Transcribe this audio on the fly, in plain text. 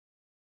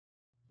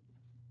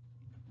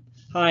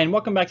Hi, and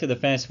welcome back to the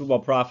Fantasy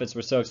Football Profits.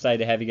 We're so excited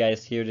to have you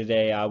guys here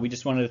today. We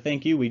just wanted to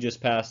thank you. We just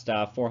passed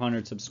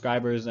 400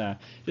 subscribers.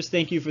 Just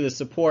thank you for the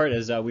support.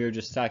 As we were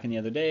just talking the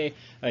other day,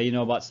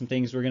 about some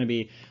things we're going to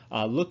be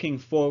looking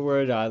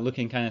forward,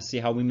 looking kind of see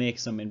how we make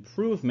some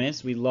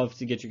improvements. We'd love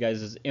to get you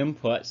guys'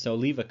 input, so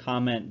leave a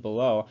comment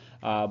below.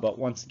 But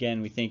once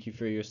again, we thank you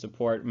for your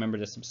support. Remember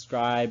to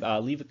subscribe,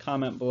 leave a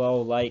comment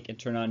below, like, and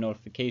turn on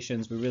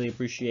notifications. We really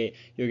appreciate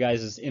your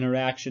guys'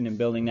 interaction and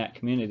building that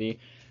community.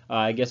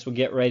 I guess we'll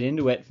get right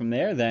into it from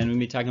there then. We'll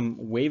be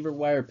talking waiver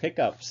wire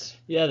pickups.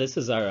 Yeah, this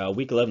is our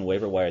Week 11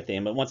 waiver wire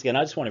theme. But once again,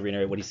 I just want to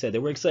reiterate what he said,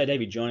 that we're excited to have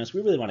you join us.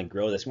 We really want to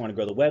grow this. We want to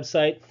grow the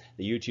website,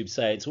 the YouTube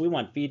site. So we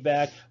want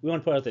feedback. We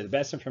want to put out there the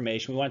best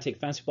information. We want to take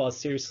fantasy football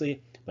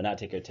seriously, but not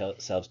take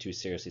ourselves too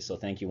seriously. So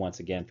thank you once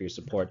again for your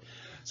support.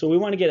 So we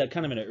want to get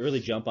kind of an early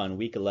jump on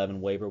Week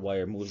 11 waiver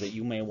wire moves that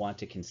you may want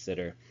to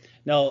consider.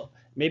 Now,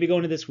 maybe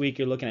going into this week,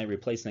 you're looking at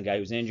replacing a guy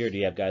who's injured.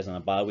 You have guys on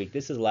a bye week.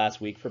 This is last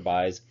week for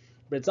buys.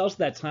 But it's also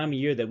that time of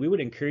year that we would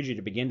encourage you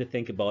to begin to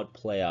think about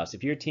playoffs.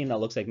 If you're a team that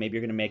looks like maybe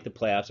you're going to make the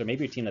playoffs, or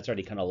maybe your team that's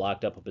already kind of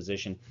locked up a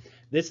position,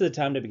 this is the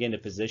time to begin to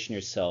position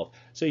yourself.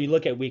 So you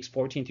look at weeks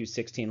 14 through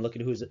 16, look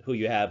at who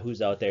you have,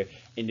 who's out there,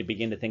 and to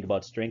begin to think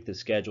about strength of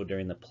schedule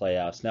during the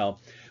playoffs. Now,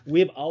 we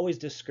have always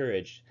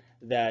discouraged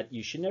that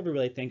you should never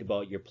really think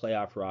about your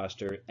playoff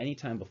roster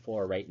anytime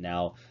before right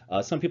now.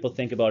 Some people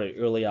think about it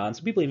early on.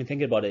 Some people even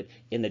think about it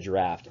in the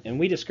draft. And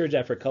we discourage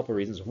that for a couple of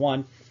reasons.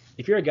 One,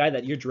 if you're a guy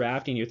that you're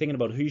drafting, you're thinking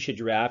about who you should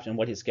draft and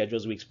what his schedule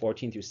is weeks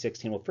 14 through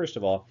 16. Well, first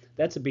of all,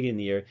 that's the beginning of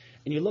the year.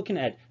 And you're looking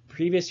at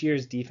previous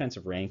year's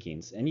defensive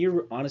rankings. And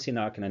you're honestly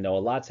not going to know. A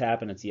lot's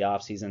happened. It's the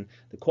offseason.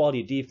 The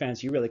quality of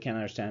defense, you really can't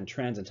understand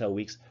trends until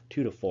weeks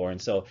 2 to 4.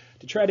 And so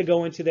to try to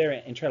go into there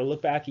and try to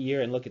look back a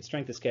year and look at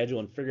strength of schedule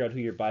and figure out who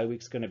your bye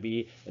week's going to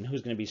be and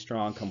who's going to be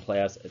strong come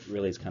playoffs, it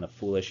really is kind of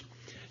foolish.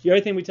 The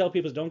other thing we tell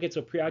people is don't get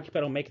so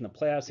preoccupied on making the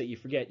playoffs that you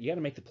forget you got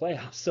to make the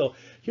playoffs. So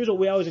here's what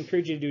we always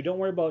encourage you to do. Don't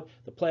worry about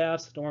the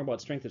playoffs. Don't worry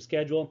about strength of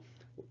schedule.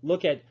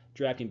 Look at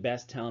drafting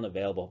best talent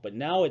available. But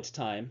now it's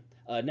time.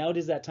 Now it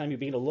is that time you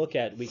begin to look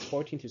at weeks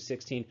 14 through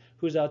 16,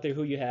 who's out there,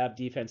 who you have,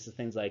 defenses,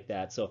 things like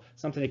that. So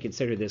something to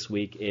consider this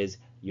week is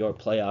your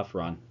playoff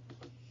run.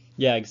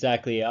 Yeah,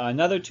 exactly.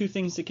 Another two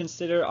things to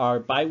consider are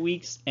bye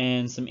weeks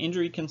and some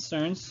injury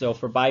concerns. So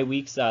for bye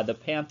weeks, the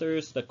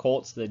Panthers, the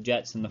Colts, the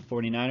Jets, and the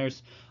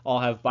 49ers all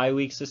have bye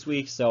weeks this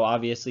week. So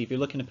obviously, if you're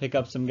looking to pick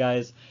up some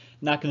guys,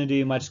 not going to do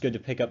you much good to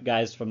pick up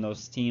guys from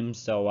those teams,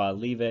 so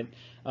leave it.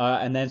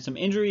 And then some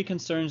injury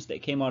concerns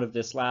that came out of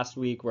this last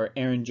week where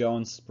Aaron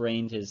Jones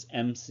sprained his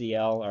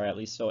MCL, or at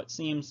least so it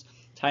seems.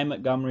 Ty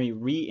Montgomery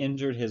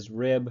re-injured his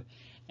rib,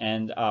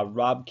 and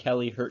Rob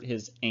Kelly hurt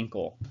his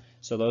ankle.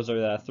 So those are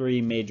the three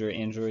major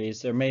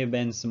injuries. There may have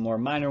been some more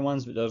minor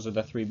ones, but those are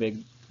the three big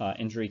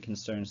injury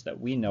concerns that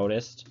we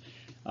noticed.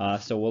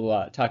 So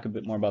we'll talk a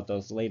bit more about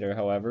those later,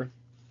 however.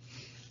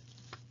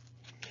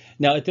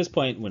 Now, at this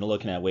point, when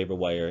looking at waiver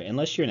wire,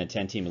 unless you're in a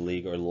 10-team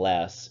league or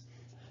less,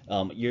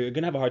 you're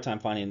going to have a hard time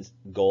finding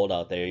gold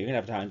out there. You're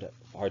going to have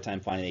a hard time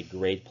finding a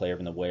great player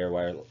from the waiver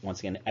wire. Once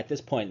again, at this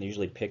point, they're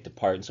usually picked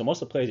apart. And so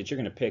most of the players that you're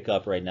going to pick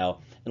up right now,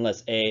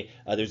 unless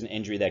there's an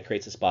injury that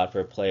creates a spot for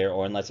a player,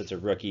 or unless it's a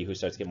rookie who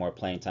starts to get more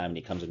playing time and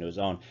he comes into his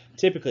own,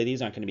 typically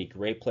these aren't going to be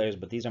great players,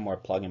 but these are more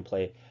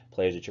plug-and-play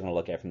players that you're going to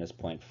look at from this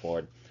point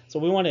forward. So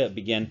we want to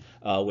begin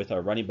with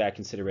our running back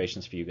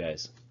considerations for you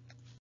guys.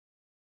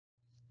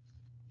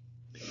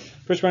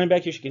 First running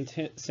back you should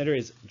consider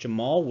is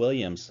Jamal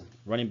Williams,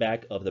 running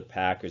back of the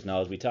Packers.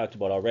 Now, as we talked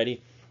about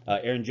already,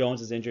 Aaron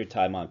Jones is injured,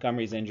 Ty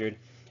Montgomery is injured,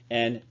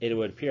 and it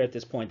would appear at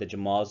this point that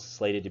Jamal's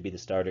slated to be the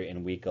starter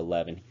in Week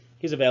 11.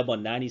 He's available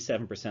in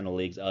 97% of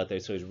leagues out there,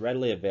 so he's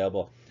readily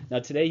available. Now,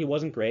 today he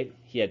wasn't great.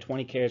 He had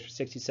 20 carries for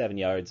 67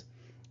 yards,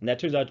 and that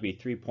turns out to be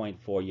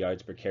 3.4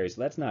 yards per carry,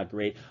 so that's not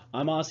great.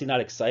 I'm honestly not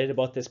excited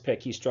about this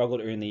pick. He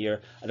struggled early in the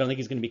year. I don't think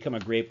he's going to become a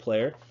great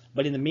player,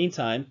 but in the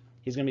meantime,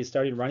 he's going to be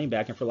starting running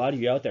back, and for a lot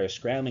of you out there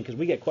scrambling, because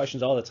we get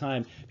questions all the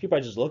time. People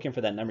are just looking for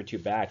that number 2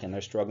 back, and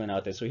they're struggling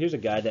out there. So here's a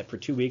guy that for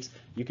 2 weeks,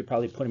 you could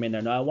probably put him in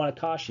there. Now, I want to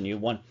caution you.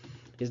 One,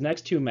 his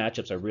next 2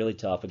 matchups are really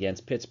tough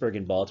against Pittsburgh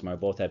and Baltimore.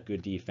 Both have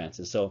good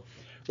defenses. So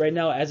right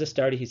now, as a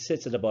starter, he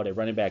sits at about a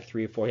running back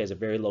 3 or 4. He has a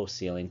very low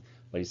ceiling,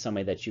 but he's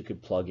somebody that you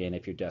could plug in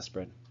if you're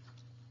desperate.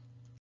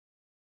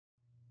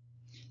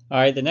 All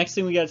right, the next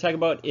thing we got to talk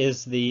about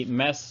is the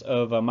mess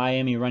of a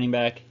Miami running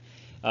back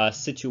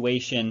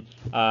situation.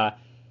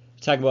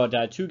 Talk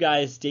about 2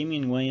 guys,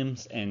 Damian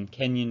Williams and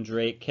Kenyon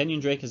Drake.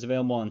 Kenyon Drake is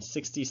available in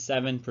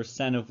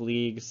 67% of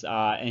leagues,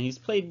 and he's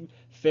played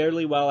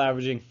fairly well,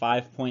 averaging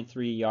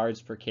 5.3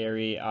 yards per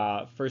carry.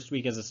 First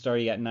week as a starter,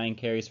 he got 9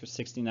 carries for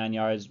 69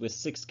 yards with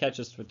 6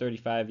 catches for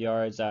 35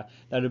 yards. That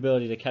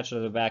ability to catch out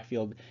of the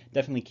backfield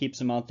definitely keeps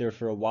him out there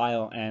for a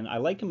while, and I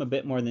like him a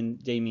bit more than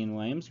Damian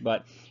Williams,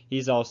 but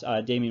He's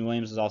also Damian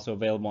Williams is also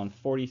available in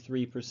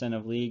 43%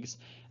 of leagues,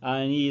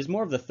 and he's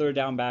more of the third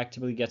down back.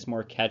 Typically gets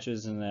more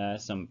catches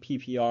and some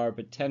PPR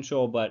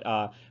potential,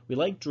 but we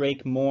like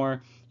Drake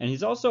more, and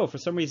he's also, for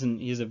some reason,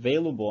 he's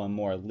available in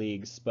more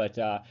leagues. But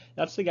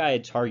that's the guy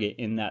I'd target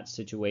in that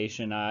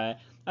situation. I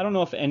don't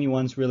know if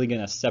anyone's really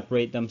going to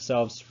separate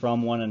themselves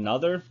from one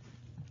another.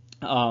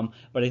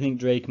 But I think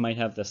Drake might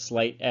have the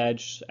slight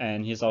edge,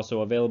 and he's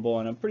also available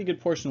in a pretty good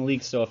portion of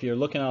leagues. So if you're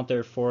looking out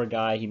there for a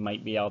guy, he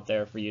might be out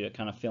there for you to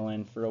kind of fill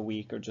in for a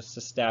week or just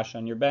to stash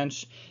on your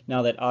bench.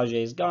 Now that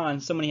Ajay's gone,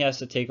 somebody has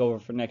to take over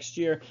for next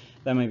year.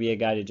 That might be a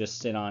guy to just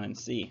sit on and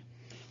see.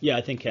 Yeah,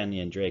 I think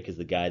Kenyon Drake is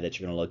the guy that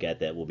you're going to look at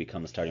that will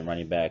become a starting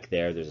running back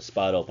there. There's a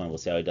spot open. We'll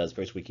see how he does.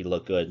 First week he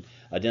looked good.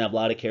 Didn't have a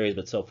lot of carries,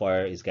 but so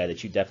far he's a guy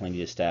that you definitely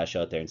need to stash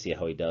out there and see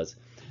how he does.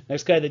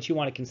 Next guy that you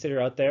want to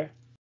consider out there,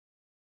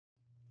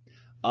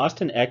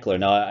 Austin Eckler.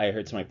 Now, I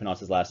heard somebody pronounce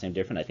his last name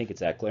different. I think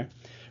it's Eckler.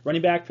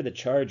 Running back for the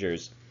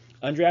Chargers.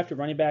 Undrafted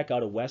running back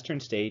out of Western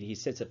State. He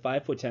sits at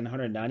 5'10",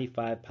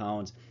 195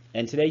 pounds.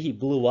 And today he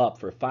blew up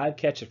for 5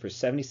 catches for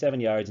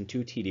 77 yards and 2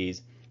 TDs.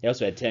 He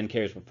also had 10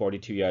 carries for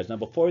 42 yards. Now,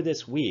 before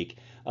this week,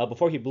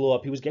 before he blew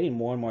up, he was getting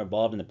more and more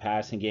involved in the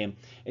passing game.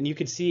 And you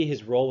could see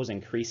his role was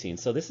increasing.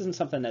 So this isn't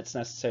something that's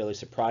necessarily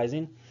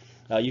surprising.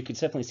 You could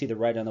definitely see the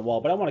writing on the wall.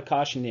 But I want to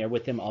caution there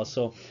with him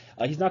also.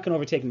 He's not going to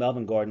overtake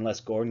Melvin Gordon unless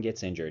Gordon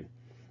gets injured.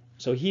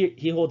 So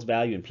he holds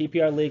value in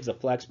PPR leagues, a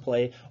flex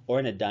play, or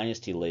in a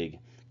dynasty league.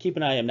 Keep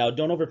an eye on him. Now,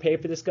 don't overpay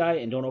for this guy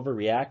and don't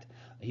overreact.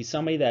 He's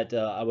somebody that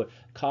I would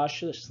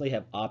cautiously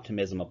have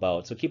optimism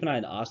about. So keep an eye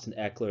on Austin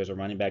Eckler as a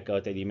running back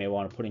out there that you may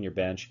want to put in your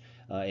bench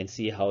and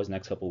see how his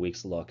next couple of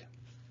weeks look.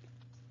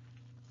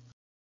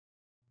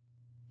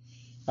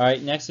 All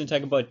right, next we're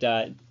going to talk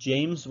about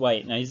James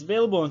White. Now, he's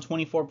available in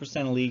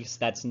 24% of leagues.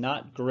 That's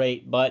not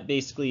great, but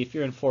basically, if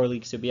you're in 4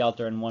 leagues, he'll be out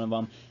there in one of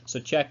them.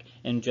 So check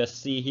and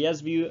just see. He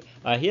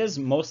has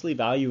mostly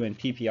value in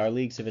PPR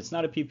leagues. If it's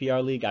not a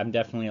PPR league, I'm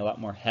definitely a lot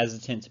more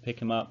hesitant to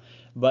pick him up.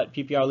 But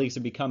PPR leagues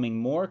are becoming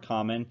more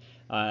common.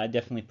 I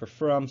definitely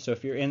prefer them. So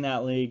if you're in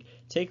that league,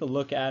 take a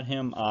look at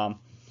him.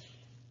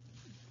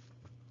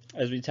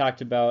 As we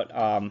talked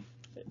about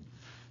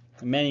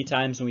many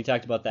times when we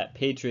talked about that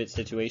Patriots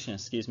situation,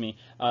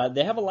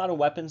 they have a lot of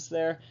weapons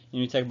there.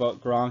 You talk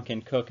about Gronk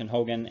and Cook and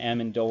Hogan,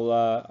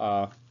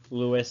 Amendola,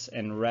 Lewis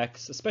and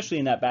Rex, especially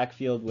in that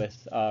backfield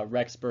with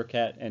Rex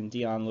Burkhead and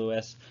Dion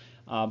Lewis.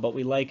 But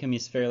we like him.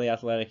 He's fairly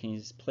athletic, and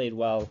he's played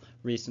well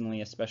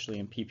recently, especially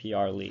in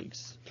PPR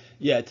leagues.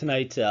 Yeah,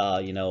 tonight,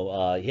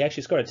 he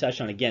actually scored a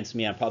touchdown against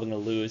me. I'm probably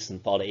going to lose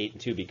and fall to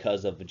 8-2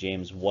 because of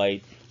James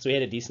White. So he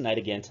had a decent night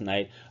again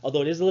tonight.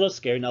 Although it is a little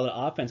scary. Now, the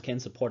offense can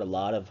support a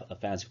lot of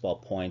fantasy football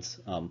points.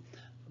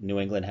 New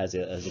England has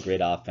a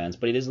great offense,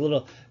 but it is a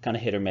little kind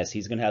of hit or miss.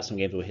 He's going to have some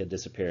games where he'll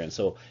disappear, and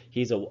so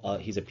he's a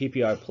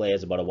PPR play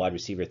as about a wide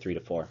receiver 3 to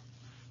 4.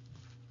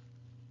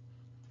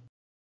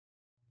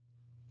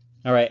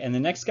 All right, and the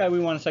next guy we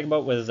want to talk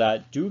about was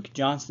Duke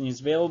Johnson.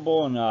 He's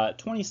available in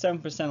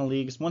 27% of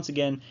leagues. Once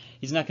again,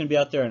 he's not going to be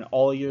out there in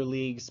all your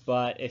leagues,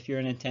 but if you're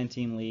in a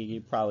 10-team league,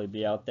 he'd probably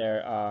be out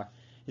there.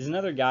 He's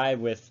another guy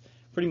with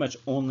pretty much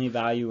only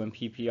value in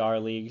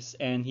PPR leagues,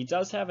 and he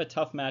does have a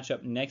tough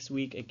matchup next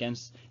week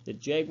against the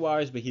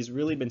Jaguars, but he's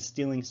really been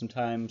stealing some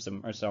touches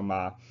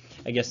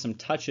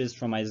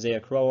from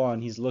Isaiah Crowell,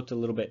 and he's looked a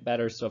little bit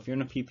better. So if you're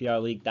in a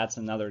PPR league, that's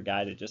another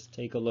guy to just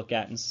take a look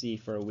at and see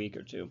for a week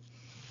or two.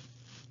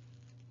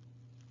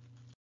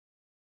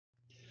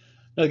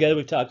 Another guy that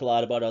we've talked a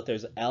lot about out there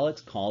is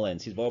Alex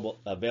Collins. He's available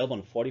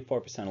in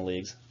 44% of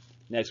leagues.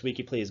 Next week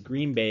he plays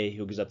Green Bay,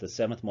 who gives up the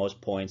 7th most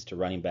points to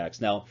running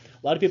backs. Now,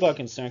 a lot of people are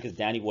concerned because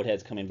Danny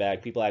Woodhead's coming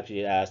back. People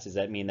actually asked, does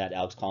that mean that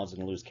Alex Collins is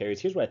going to lose carries?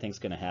 Here's what I think is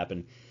going to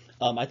happen.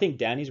 I think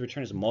Danny's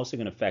return is mostly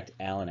going to affect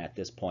Allen at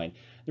this point.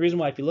 The reason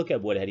why, if you look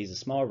at Woodhead, he's a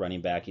smaller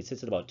running back. He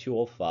sits at about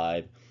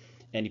 205.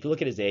 And if you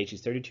look at his age, he's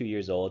 32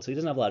 years old, so he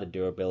doesn't have a lot of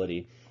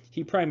durability.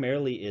 He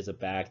primarily is a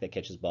back that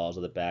catches balls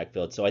with the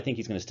backfield, so I think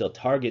he's going to steal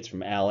targets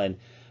from Allen.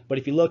 But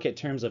if you look at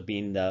terms of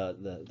being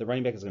the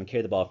running back that's going to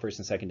carry the ball first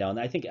and second down,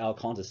 I think Al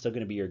Collins is still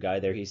going to be your guy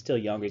there. He's still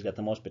younger. He's got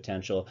the most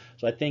potential.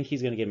 So I think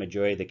he's going to get a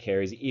majority of the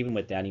carries, even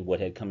with Danny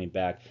Woodhead coming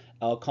back.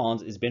 Al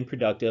Collins has been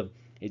productive.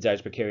 His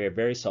yards per carry are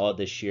very solid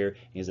this year.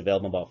 He's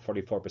available in about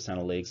 44%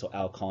 of leagues. So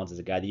Al Collins is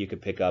a guy that you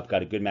could pick up.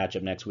 Got a good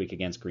matchup next week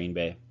against Green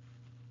Bay.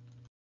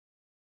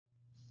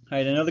 All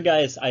right, another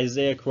guy is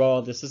Isaiah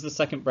Crowell. This is the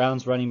second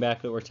Browns running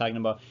back that we're talking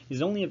about.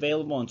 He's only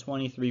available in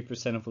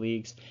 23% of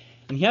leagues,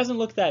 and he hasn't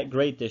looked that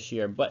great this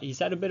year, but he's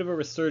had a bit of a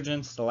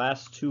resurgence the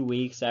last 2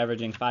 weeks,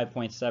 averaging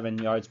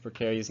 5.7 yards per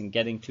carries and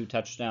getting 2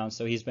 touchdowns,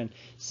 so he's been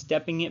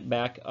stepping it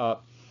back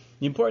up.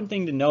 The important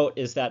thing to note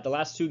is that the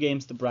last 2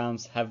 games the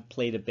Browns have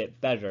played a bit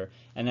better,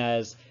 and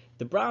as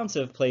the Browns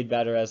have played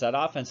better, as that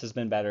offense has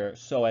been better,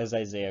 so has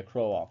Isaiah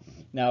Crowell.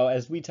 Now,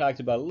 as we talked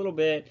about a little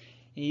bit,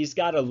 he's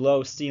got a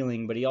low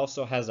ceiling, but he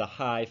also has a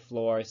high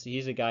floor, so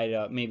he's a guy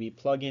to maybe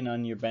plug in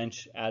on your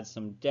bench, add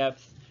some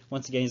depth.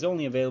 Once again, he's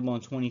only available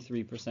in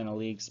 23% of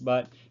leagues,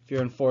 but if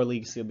you're in 4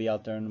 leagues, he'll be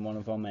out there in one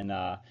of them, and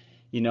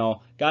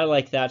guy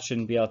like that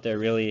shouldn't be out there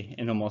really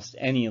in almost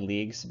any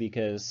leagues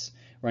because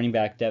running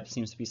back depth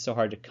seems to be so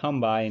hard to come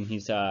by, and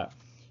he's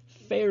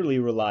fairly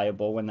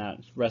reliable when that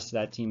rest of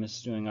that team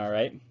is doing all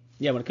right.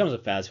 Yeah, when it comes to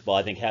fantasy football,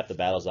 I think half the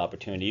battle is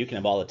opportunity. You can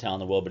have all the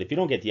talent in the world, but if you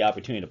don't get the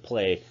opportunity to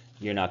play,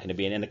 you're not going to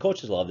be in. And the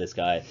coaches love this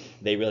guy.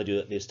 They really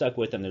do. They've stuck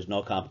with him. There's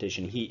no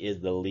competition. He is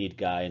the lead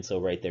guy, and so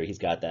right there, he's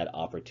got that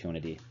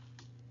opportunity.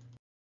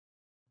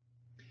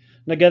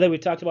 Now, guy that we've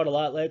talked about a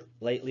lot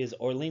lately is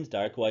Orleans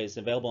Darkwa. He's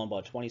available in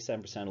about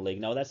 27% of the league.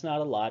 No, that's not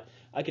a lot.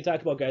 I could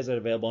talk about guys that are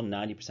available in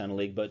 90% of the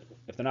league, but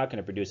if they're not going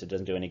to produce, it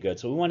doesn't do any good.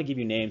 So we want to give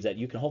you names that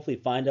you can hopefully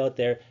find out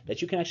there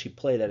that you can actually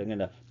play that are going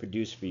to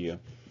produce for you.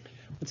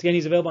 Once again,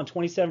 he's available on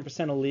 27%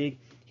 of the league.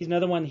 He's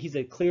another one. He's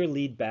a clear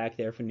lead back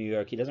there for New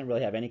York. He doesn't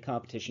really have any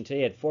competition. Today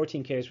he had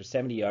 14 carries for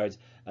 70 yards,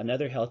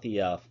 another healthy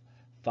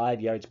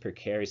 5 yards per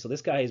carry. So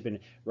this guy has been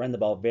running the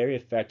ball very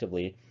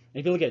effectively. And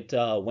if you look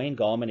at Wayne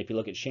Gallman, if you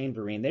look at Shane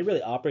Vereen, they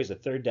really operate as a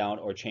third down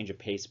or change of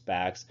pace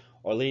backs.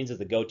 Orleans is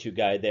the go-to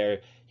guy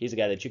there. He's a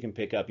guy that you can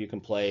pick up, you can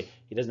play.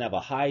 He doesn't have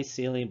a high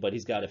ceiling, but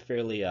he's got a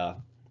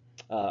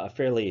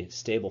fairly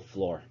stable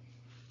floor.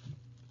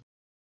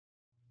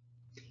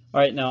 All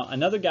right, now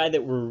another guy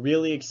that we're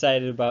really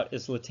excited about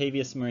is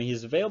Latavius Murray.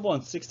 He's available in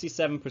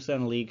 67%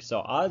 of the league, so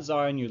odds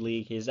are in your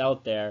league he's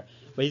out there.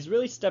 But he's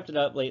really stepped it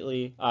up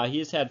lately. He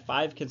has had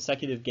 5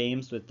 consecutive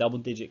games with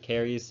double-digit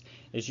carries.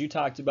 As you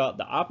talked about,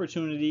 the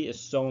opportunity is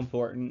so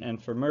important,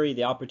 and for Murray,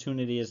 the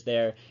opportunity is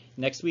there.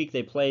 Next week,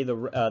 they play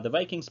the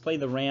Vikings play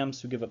the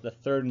Rams, who give up the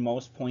 3rd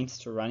most points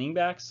to running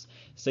backs.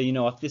 So,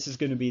 if this is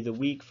going to be the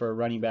week for a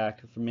running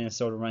back for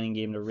Minnesota running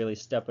game to really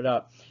step it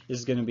up, this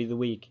is going to be the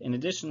week. In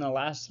addition, the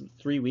last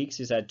 3 weeks,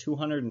 he's had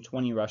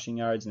 220 rushing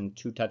yards and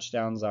 2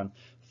 touchdowns on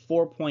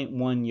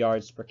 4.1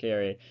 yards per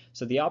carry.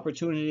 So the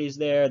opportunity is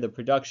there, the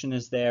production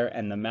is there,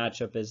 and the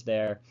matchup is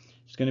there.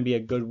 It's going to be a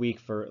good week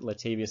for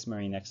Latavius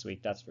Murray next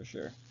week, that's for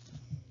sure.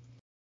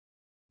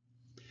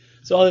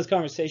 So all this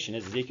conversation,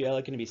 is Ezekiel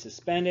Elliott going to be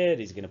suspended?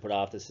 He's going to put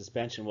off the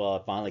suspension. Well,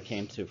 it finally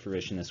came to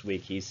fruition this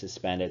week. He's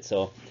suspended.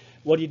 So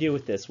what do you do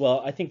with this?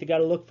 Well, I think the guy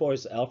to look for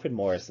is Alfred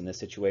Morris in this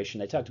situation.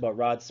 They talked about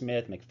Rod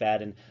Smith,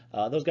 McFadden.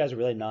 Those guys are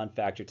really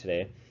non-factor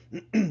today.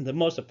 The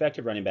most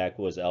effective running back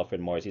was Alfred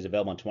Morris. He's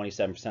available in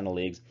 27% of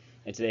leagues,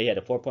 and today he had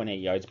a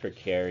 4.8 yards per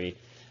carry.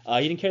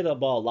 He didn't carry the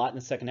ball a lot in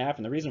the second half,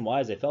 and the reason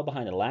why is they fell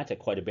behind Atlanta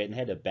quite a bit and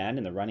had to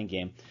abandon the running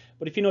game.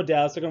 But if you know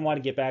Dallas, they're going to want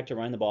to get back to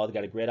running the ball. They've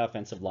got a great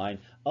offensive line.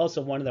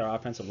 Also, one of their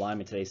offensive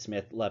linemen today,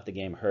 Smith, left the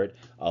game hurt.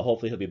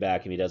 Hopefully he'll be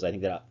back. If he does, I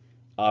think that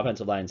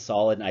offensive line is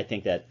solid, and I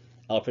think that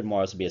Alfred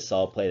Morris will be a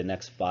solid play the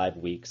next 5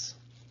 weeks.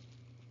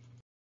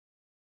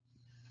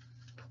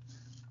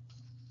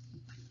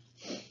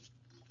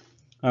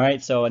 All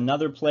right, so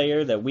another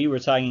player that we were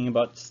talking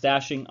about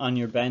stashing on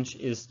your bench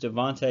is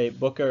Devontae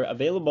Booker,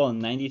 available in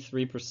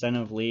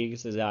 93% of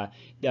leagues, is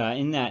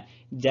in that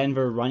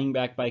Denver running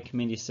back by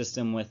committee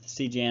system with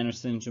C.J.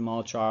 Anderson,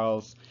 Jamal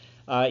Charles.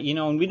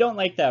 And we don't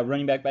like that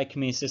running back by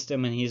committee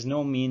system, and he's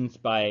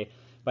by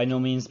no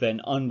means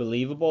been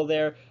unbelievable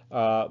there.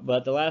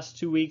 But the last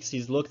 2 weeks,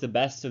 he's looked the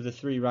best of the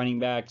 3 running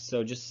backs,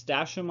 so just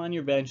stash him on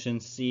your bench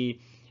and see.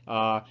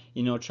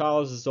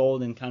 Charles is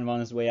old and kind of on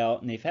his way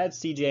out, and they've had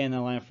CJ in the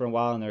lineup for a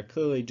while, and they're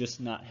clearly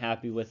just not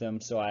happy with him.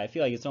 So I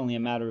feel like it's only a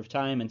matter of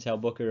time until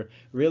Booker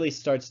really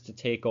starts to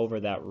take over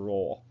that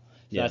role.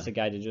 So that's a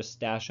guy to just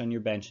stash on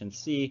your bench and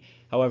see.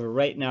 However,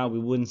 right now we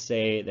wouldn't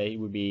say that he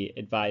would be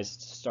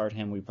advised to start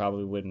him. We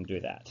probably wouldn't do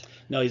that.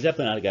 No, he's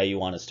definitely not a guy you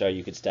want to start.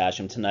 You could stash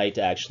him tonight.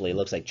 Actually, it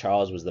looks like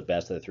Charles was the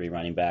best of the 3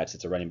 running backs.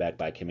 It's a running back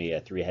by committee,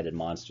 a 3-headed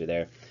monster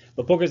there.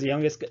 But Booker's the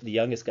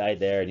youngest guy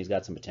there, and he's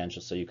got some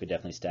potential. So you could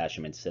definitely stash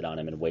him and sit on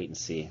him and wait and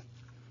see.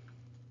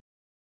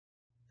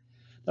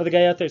 Another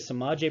guy out there is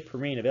Samaje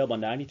Perine, available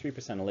on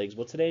 93% of leagues.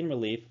 Well, today in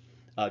relief,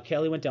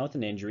 Kelly went down with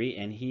an injury,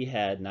 and he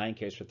had 9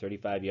 carries for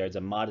 35 yards,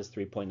 a modest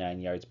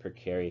 3.9 yards per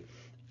carry.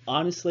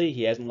 Honestly,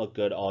 he hasn't looked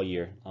good all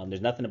year.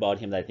 There's nothing about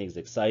him that I think is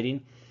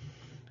exciting.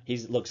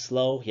 He's looked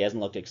slow. He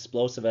hasn't looked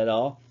explosive at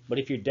all. But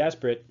if you're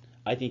desperate,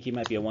 I think he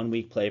might be a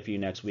 1-week play for you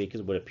next week,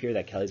 because it would appear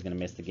that Kelly's going to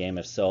miss the game.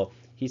 If so,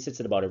 he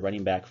sits at about a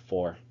running back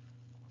 4.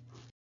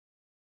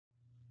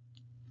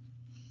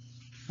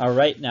 All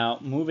right, now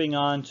moving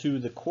on to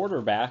the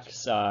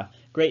quarterbacks.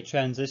 Great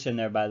transition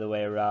there, by the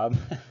way, Rob.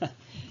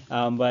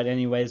 But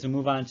anyways, we'll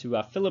move on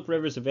to Phillip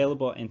Rivers,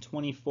 available in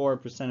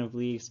 24% of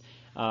leagues.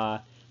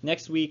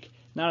 Next week,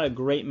 not a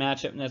great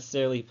matchup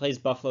necessarily. He plays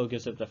Buffalo,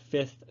 gives up the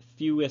 5th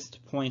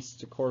fewest points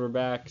to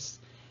quarterbacks.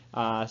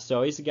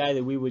 So he's a guy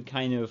that we would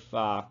kind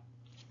of,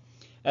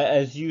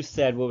 as you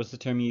said, what was the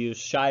term you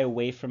used? Shy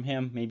away from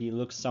him. Maybe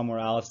look somewhere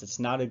else. It's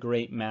not a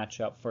great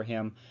matchup for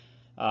him.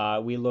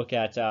 We look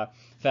at, in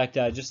fact,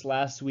 just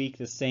last week,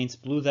 the Saints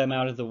blew them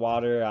out of the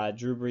water.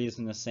 Drew Brees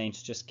and the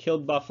Saints just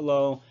killed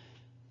Buffalo.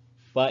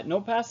 But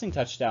no passing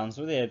touchdowns.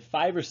 So they had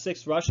 5 or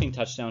 6 rushing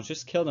touchdowns,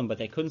 just killed them, but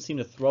they couldn't seem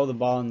to throw the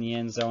ball in the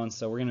end zone.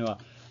 So we're going to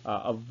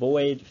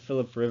avoid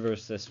Phillip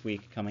Rivers this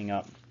week coming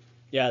up.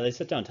 Yeah, they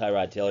set down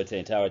Tyrod Taylor today,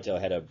 and Tyrod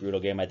Taylor had a brutal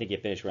game. I think he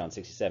finished around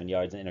 67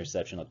 yards, and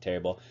interception looked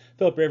terrible.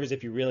 Phillip Rivers,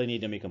 if you really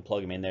need him, you can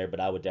plug him in there, but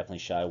I would definitely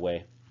shy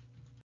away.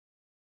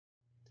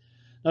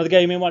 Another guy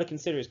you may want to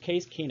consider is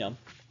Case Keenum.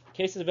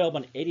 Case is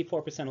available in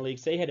 84% of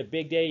leagues. Say he had a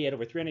big day. He had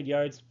over 300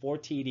 yards, 4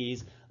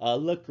 TDs.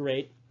 Looked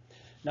great.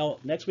 Now,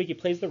 next week he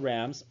plays the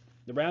Rams.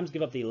 The Rams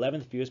give up the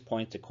 11th fewest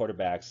points to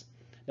quarterbacks.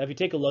 Now, if you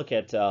take a look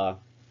at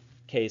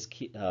Case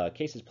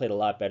has played a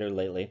lot better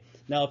lately.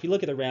 Now, if you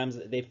look at the Rams,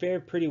 they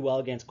fared pretty well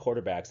against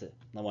quarterbacks.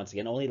 Now, once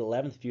again, only the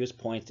 11th fewest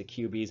points to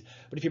QBs.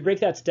 But if you break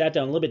that stat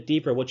down a little bit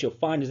deeper, what you'll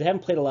find is they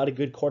haven't played a lot of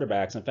good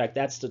quarterbacks. In fact,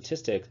 that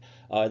statistic,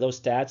 those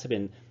stats have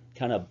been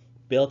kind of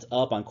built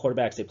up on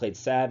quarterbacks. They played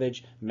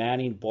Savage,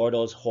 Manning,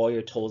 Bortles,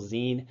 Hoyer,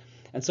 Tolzien.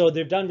 And so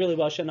they've done really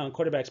well shutting down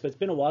quarterbacks, but it's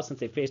been a while since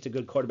they faced a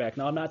good quarterback.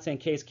 Now, I'm not saying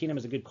Case Keenum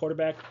is a good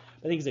quarterback.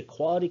 I think he's a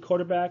quality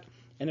quarterback,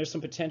 and there's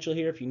some potential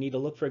here. If you need to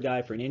look for a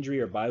guy for an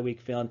injury or bye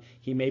week feeling,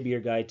 he may be your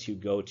guy to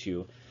go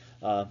to.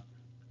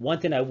 One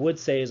thing I would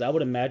say is I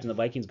would imagine the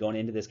Vikings going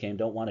into this game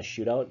don't want a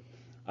shootout.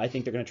 I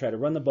think they're going to try to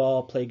run the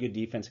ball, play good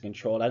defense, and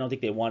control it. I don't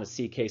think they want to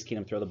see Case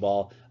Keenum throw the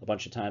ball a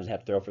bunch of times and have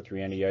to throw for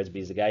 300 yards, but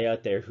he's a guy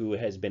out there who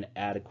has been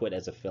adequate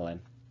as a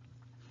fill-in.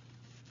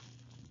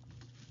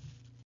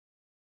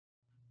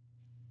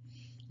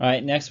 All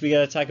right, next we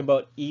got to talk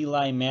about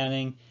Eli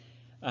Manning.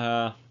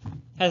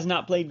 Has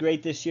not played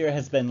great this year,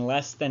 has been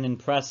less than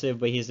impressive,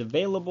 but he's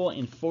available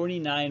in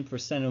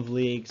 49% of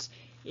leagues.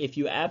 If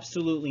you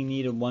absolutely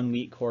need a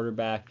one-week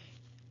quarterback,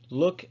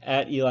 look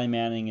at Eli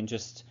Manning and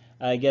just,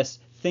 I guess,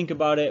 think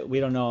about it. We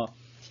don't know.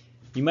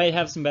 You might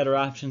have some better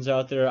options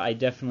out there. I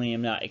definitely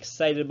am not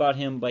excited about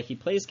him, but he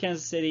plays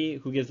Kansas City,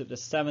 who gives up the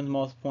 7th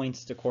most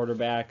points to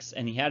quarterbacks,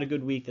 and he had a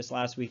good week this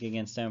last week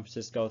against San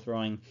Francisco,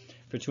 throwing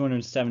for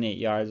 278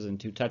 yards and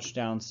 2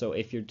 touchdowns. So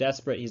if you're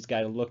desperate, he's a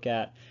guy to look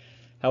at.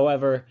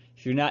 However,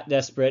 if you're not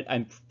desperate,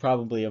 I'd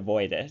probably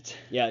avoid it.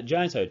 Yeah,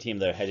 Giants are a team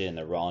that are headed in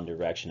the wrong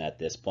direction at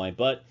this point,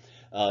 but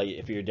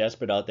if you're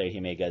desperate out there, he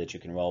may be a guy that you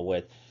can roll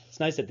with. It's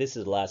nice that this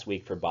is the last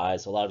week for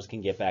buys, so a lot of us can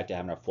get back to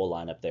having our full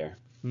lineup there.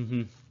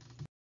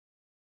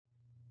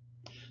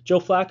 Joe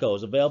Flacco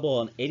is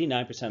available in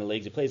 89% of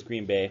leagues. He plays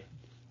Green Bay.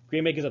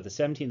 Green Bay gives up the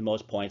 17th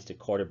most points to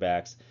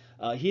quarterbacks.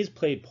 He's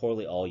played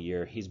poorly all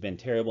year. He's been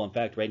terrible. In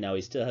fact, right now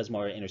he still has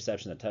more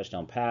interceptions than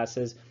touchdown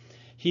passes.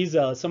 He's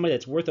somebody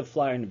that's worth a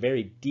flyer in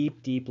very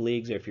deep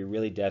leagues, or if you're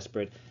really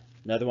desperate.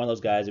 Another one of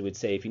those guys I would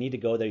say if you need to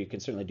go there, you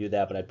can certainly do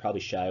that, but I'd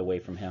probably shy away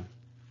from him.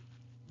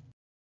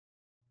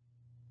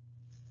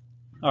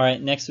 All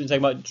right, next we talk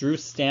about Drew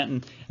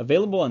Stanton,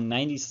 available in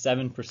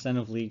 97%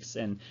 of leagues,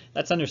 and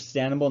that's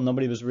understandable.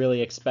 Nobody was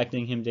really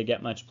expecting him to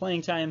get much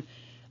playing time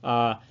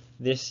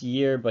this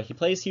year, but he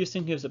plays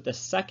Houston, gives up the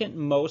 2nd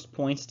most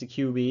points to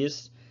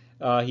QBs.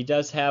 He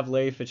does have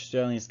Larry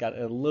Fitzgerald. He's got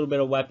a little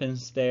bit of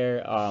weapons there.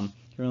 He can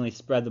really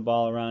spread the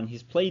ball around.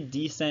 He's played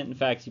decent. In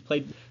fact, he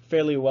played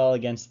fairly well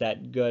against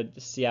that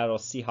good Seattle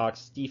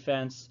Seahawks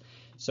defense.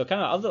 So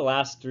kind of the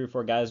last 3 or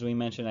 4 guys we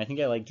mentioned, I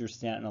think I like Drew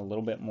Stanton a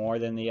little bit more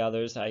than the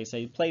others. I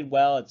say he played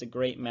well. It's a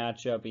great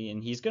matchup,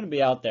 and he's going to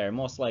be out there.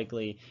 Most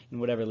likely, in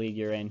whatever league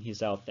you're in,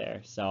 he's out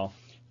there. So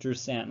Drew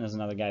Stanton is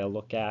another guy to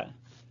look at.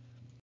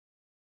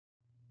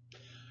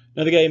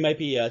 Another guy you might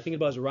be thinking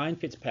about is Ryan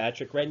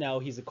Fitzpatrick. Right now,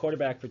 he's the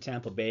quarterback for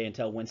Tampa Bay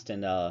until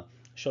Winston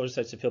shoulder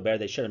starts to feel better.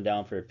 They shut him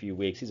down for a few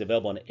weeks. He's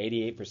available in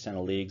 88%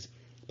 of leagues.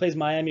 Plays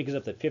Miami, gives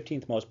up the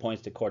 15th most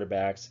points to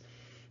quarterbacks.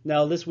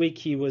 Now, this week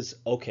he was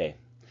okay.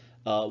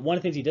 One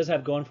of the things he does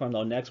have going for him,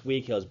 though, next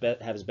week he'll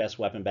have his best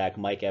weapon back.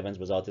 Mike Evans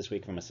was out this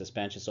week from a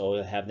suspension, so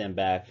he'll have them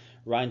back.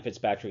 Ryan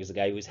Fitzpatrick is a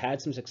guy who's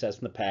had some success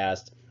in the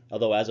past,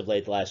 although as of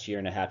late, the last year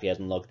and a half, he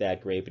hasn't looked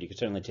that great, but you can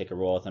certainly take a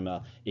roll with him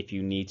if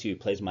you need to. He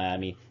plays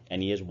Miami,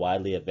 and he is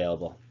widely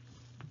available.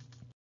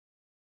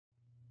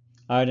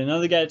 All right,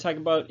 another guy to talk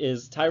about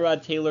is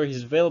Tyrod Taylor.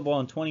 He's available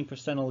in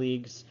 20% of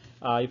leagues.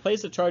 He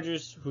plays the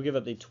Chargers, who give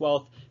up the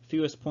 12th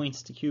fewest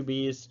points to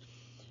QBs.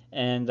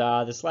 And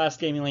this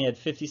last game, he only had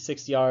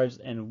 56 yards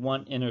and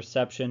 1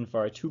 interception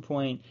for a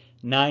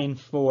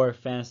 2.94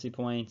 fantasy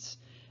points.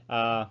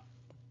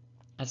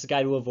 That's a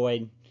guy to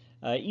avoid.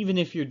 Even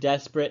if you're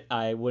desperate,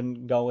 I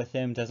wouldn't go with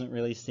him. Doesn't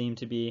really seem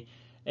to be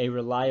a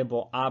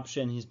reliable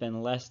option. He's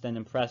been less than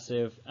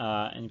impressive.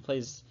 And he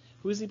plays...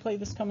 Who does he play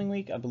this coming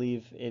week? I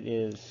believe it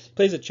is...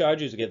 Plays the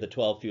Chargers, who give the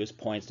 12 fewest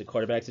points to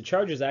quarterbacks. The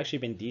Chargers have actually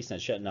been decent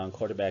at shutting down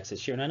quarterbacks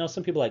this year. And I know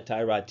some people like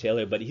Tyrod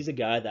Taylor, but he's a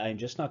guy that I'm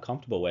just not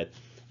comfortable with.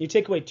 You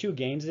take away 2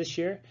 games this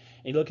year,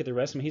 and you look at the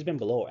rest of him, he's been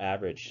below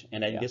average.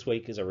 And I think this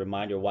week is a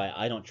reminder why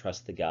I don't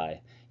trust the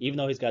guy. Even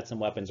though he's got some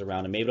weapons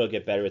around him, maybe it'll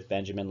get better with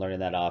Benjamin learning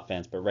that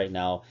offense, but right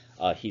now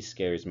he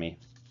scares me.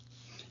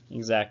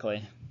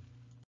 Exactly.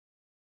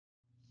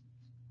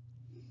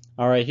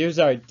 All right, here's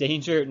our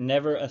danger,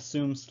 never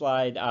assume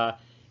slide.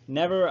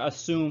 Never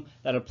assume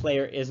that a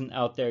player isn't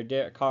out there.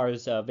 Derek Carr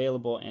is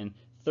available in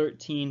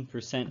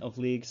 13% of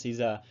leagues.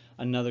 He's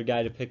another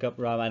guy to pick up,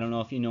 Rob. I don't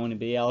know if you know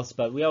anybody else,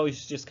 but we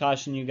always just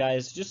caution you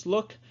guys, just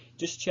look,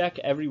 just check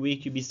every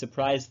week. You'd be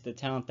surprised at the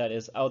talent that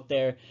is out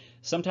there.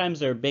 Sometimes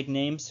there are big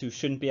names who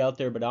shouldn't be out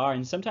there but are,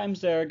 and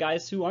sometimes there are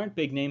guys who aren't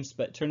big names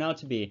but turn out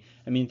to be.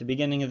 I mean, at the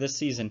beginning of this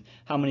season,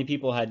 how many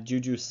people had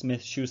Juju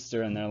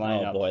Smith-Schuster in their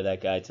lineup? Oh boy,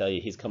 that guy, I tell you,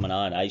 he's coming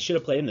on. I should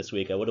have played him this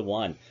week. I would have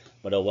won.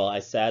 But oh well, I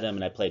sat him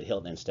and I played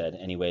Hilton instead.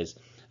 Anyways,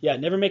 Yeah,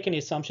 never make any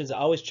assumptions.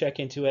 Always check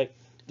into it.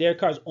 Derek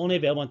Carr's only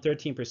available in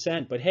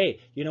 13%, but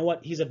hey, you know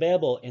what? He's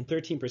available in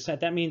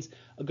 13%. That means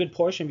a good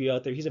portion of you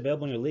out there, he's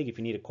available in your league if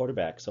you need a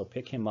quarterback, so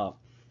pick him up.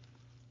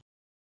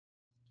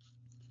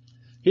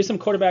 Here's some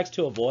quarterbacks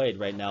to avoid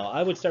right now.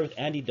 I would start with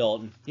Andy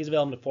Dalton. He's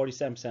available to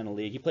 47% of the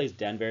league. He plays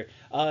Denver.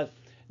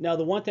 Now,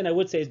 the one thing I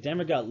would say is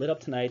Denver got lit up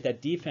tonight.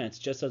 That defense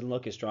just doesn't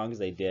look as strong as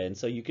they did. And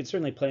so you could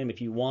certainly play him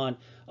if you want,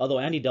 although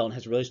Andy Dalton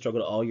has really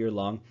struggled all year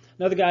long.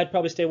 Another guy I'd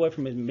probably stay away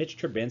from is Mitch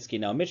Trubisky.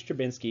 Now, Mitch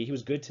Trubisky, he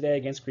was good today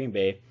against Green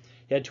Bay.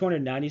 He had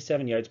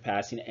 297 yards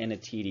passing and a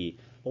TD.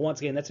 But once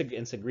again,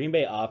 it's a Green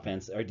Bay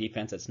offense or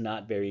defense that's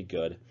not very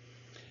good.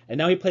 And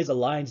now he plays a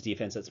Lions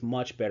defense that's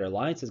much better.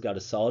 Lions has got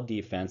a solid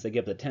defense. They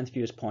give the 10th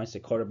fewest points to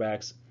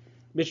quarterbacks.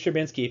 Mitch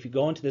Trubisky, if you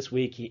go into this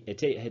week,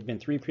 it had been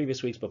 3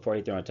 previous weeks before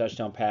he threw a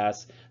touchdown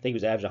pass. I think he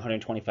was averaging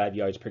 125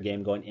 yards per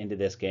game going into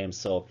this game.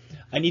 So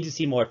I need to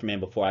see more from him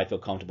before I feel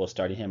comfortable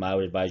starting him. I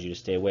would advise you to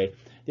stay away.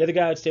 The other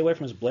guy I would stay away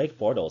from is Blake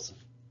Bortles.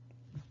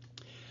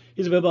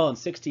 He's available in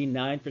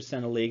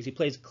 69% of leagues. He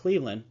plays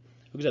Cleveland,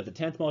 who gives up the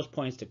 10th most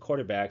points to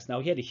quarterbacks.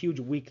 Now, he had a huge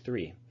week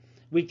 3.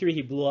 Week 3,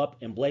 he blew up,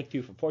 and Blake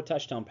threw for 4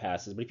 touchdown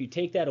passes. But if you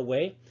take that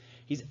away,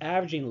 he's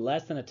averaging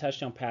less than a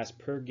touchdown pass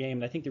per game.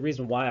 And I think the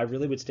reason why I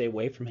really would stay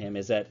away from him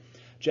is that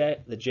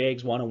the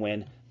Jags want to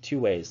win 2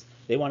 ways.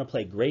 They want to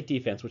play great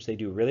defense, which they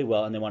do really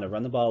well, and they want to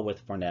run the ball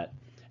with Fournette.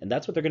 And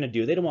that's what they're going to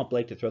do. They don't want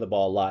Blake to throw the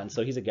ball a lot, and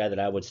so he's a guy that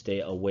I would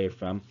stay away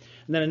from.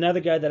 And then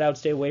another guy that I would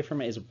stay away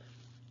from is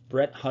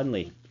Brett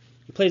Hundley.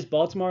 He plays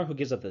Baltimore, who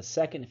gives up the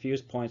 2nd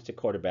fewest points to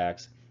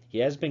quarterbacks. He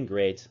has been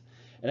great.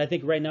 And I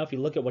think right now, if you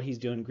look at what he's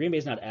doing, Green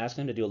Bay's not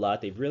asking him to do a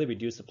lot. They've really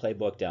reduced the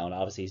playbook down.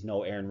 Obviously, he's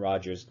no Aaron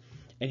Rodgers.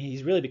 And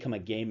he's really become a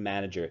game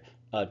manager,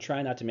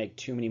 trying not to make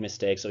too many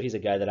mistakes. So he's a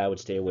guy that I would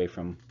stay away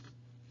from.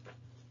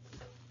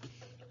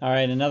 All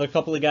right, another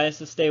couple of guys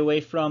to stay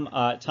away from.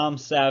 Tom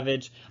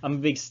Savage. I'm a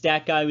big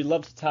stat guy. We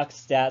love to talk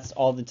stats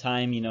all the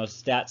time. You know,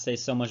 stats say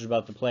so much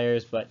about the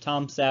players. But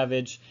Tom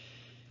Savage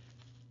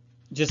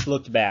just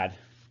looked bad.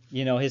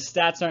 You know, his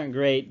stats aren't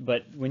great,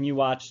 but when you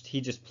watched, he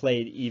just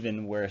played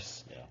even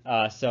worse.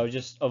 Yeah. So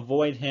just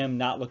avoid him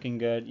not looking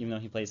good, even though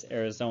he plays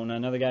Arizona.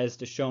 Another guy is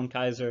Deshaun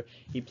Kaiser.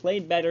 He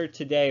played better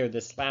today or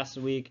this last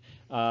week,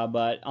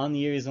 but on the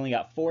year he's only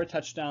got 4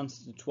 touchdowns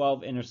to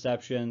 12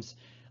 interceptions.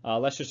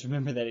 Let's just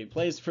remember that he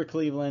plays for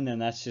Cleveland, and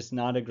that's just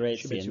not a great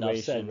situation. Should be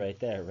enough said right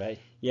there, right?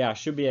 Yeah,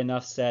 should be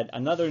enough said.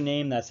 Another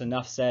name that's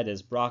enough said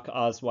is Brock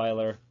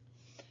Osweiler.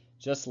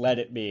 Just let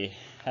it be.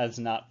 Has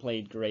not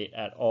played great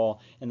at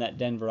all, and that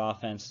Denver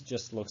offense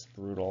just looks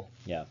brutal.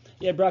 Yeah,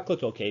 Brock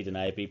looked okay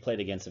tonight, but he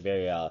played against a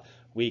very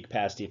weak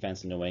pass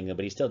defense in New England,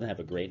 but he still didn't have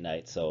a great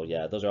night. So,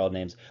 yeah, those are all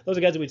names. Those are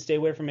guys that we'd stay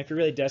away from. If you're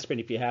really desperate,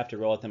 if you have to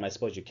roll with them, I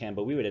suppose you can,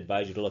 but we would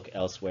advise you to look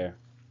elsewhere.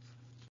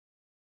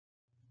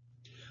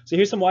 So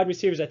here's some wide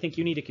receivers I think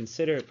you need to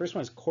consider. First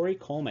one is Corey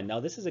Coleman. Now,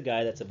 this is a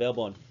guy that's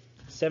available in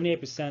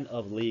 78%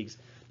 of leagues.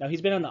 Now,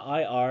 he's been on the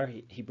IR.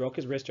 He broke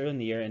his wrist early in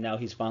the year, and now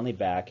he's finally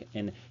back,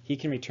 and he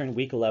can return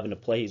Week 11 to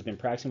play. He's been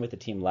practicing with the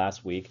team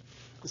last week.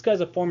 This guy's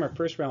a former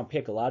first-round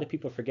pick. A lot of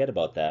people forget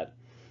about that.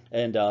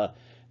 And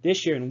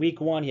this year in Week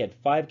 1, he had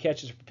 5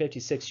 catches for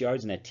 56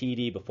 yards and a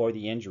TD before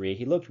the injury.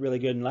 He looked really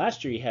good, and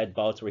last year he had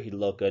bouts where he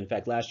looked good. In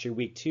fact, last year,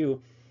 Week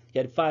 2, he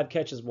had 5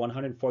 catches,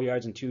 104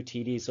 yards, and 2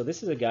 TDs. So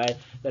this is a guy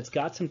that's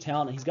got some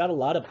talent, and he's got a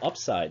lot of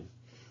upside.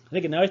 I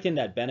think another thing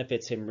that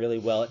benefits him really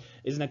well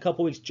is in a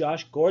couple weeks,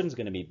 Josh Gordon's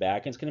going to be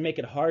back, and it's going to make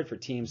it hard for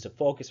teams to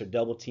focus or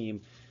double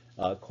team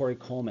Corey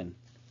Coleman.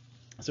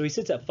 So he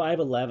sits at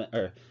 5'11",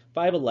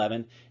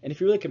 and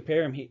if you really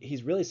compare him,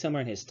 he's really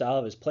similar in his style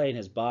of his play and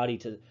his body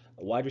to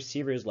wide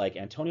receivers like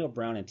Antonio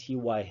Brown and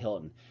T.Y.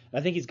 Hilton. And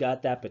I think he's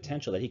got that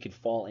potential that he could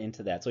fall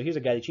into that. So here's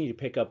a guy that you need to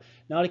pick up.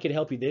 Not only could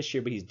help you this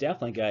year, but he's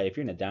definitely a guy, if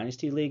you're in a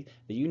dynasty league,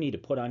 that you need to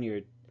put on your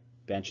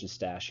bench and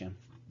stash him.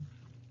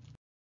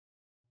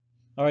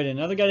 All right,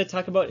 another guy to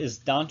talk about is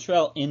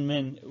Dontrell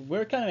Inman.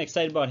 We're kind of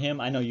excited about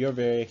him. I know you're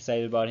very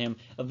excited about him.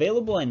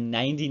 Available in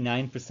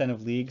 99%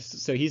 of leagues,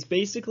 so he's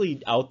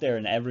basically out there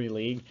in every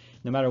league.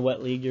 No matter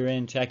what league you're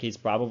in, check, he's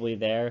probably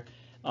there.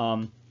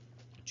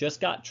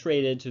 Just got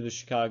traded to the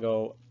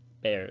Chicago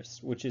Bears,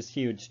 which is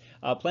huge.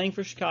 Playing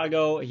for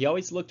Chicago, he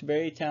always looked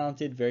very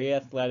talented, very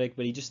athletic,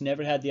 but he just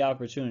never had the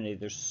opportunity.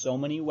 There's so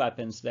many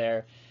weapons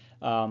there.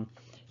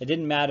 It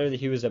didn't matter that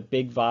he was a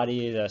big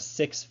body, a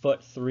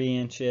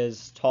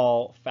 6'3"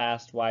 tall,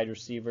 fast wide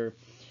receiver.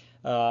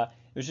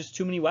 There's just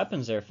too many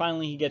weapons there.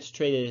 Finally, he gets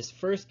traded. His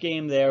first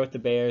game there with the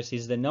Bears,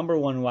 he's the number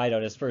 1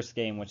 wideout his first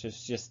game, which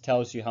is just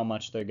tells you how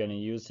much they're going to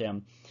use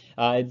him.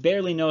 It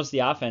barely knows the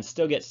offense.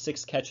 Still gets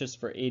 6 catches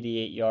for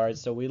 88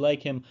 yards, so we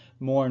like him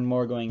more and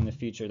more going in the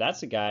future.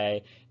 That's a guy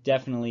I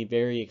definitely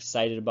very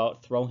excited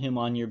about. Throw him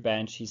on your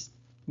bench. He's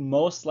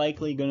most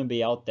likely going to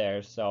be out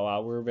there.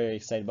 So we're very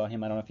excited about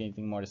him. I don't know if you have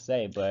anything more to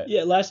say, but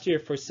Yeah, last year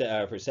for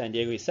San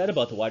Diego, he said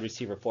about the wide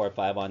receiver 4 or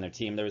 5 on their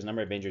team. There was a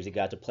number of injuries. He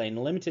got to play in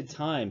limited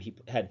time. He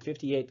had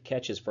 58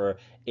 catches for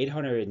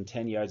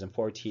 810 yards and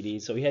 4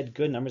 TDs. So he had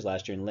good numbers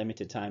last year in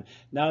limited time.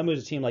 Now he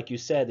moves a team, like you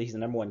said, that he's the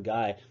number one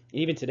guy.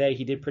 And even today,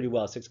 he did pretty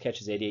well. 6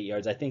 catches, 88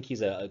 yards. I think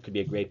could be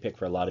a great pick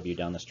for a lot of you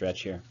down the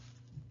stretch here.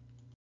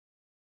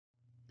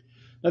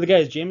 Another guy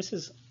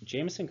is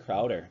Jamison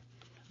Crowder.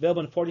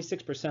 Available in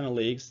 46% of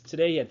leagues.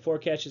 Today he had 4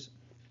 catches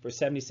for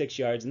 76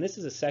 yards, and this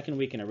is the second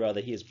week in a row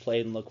that he has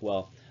played and looked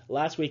well.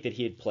 Last week that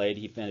he had played,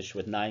 he finished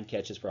with 9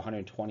 catches for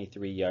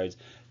 123 yards.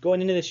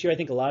 Going into this year, I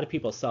think a lot of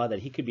people saw that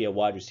he could be a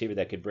wide receiver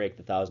that could break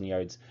the 1,000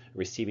 yards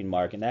receiving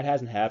mark, and that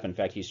hasn't happened. In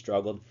fact, he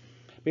struggled.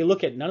 But you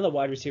look at none of the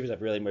wide receivers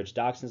have really emerged.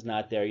 Doxson's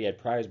not there yet.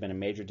 Pryor's been a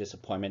major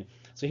disappointment.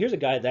 So here's a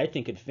guy that I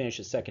think could finish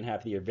the second half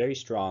of the year very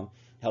strong,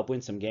 help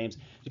win some games.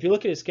 If you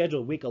look at his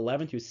schedule, week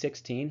 11 through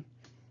 16,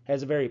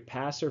 has a very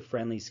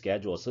passer-friendly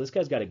schedule. So this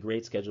guy's got a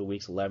great schedule,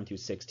 weeks 11 through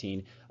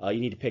 16. You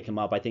need to pick him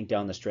up. I think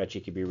down the stretch he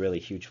could be really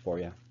huge for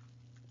you.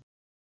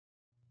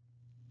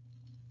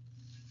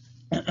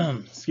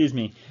 Excuse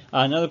me.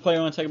 Another player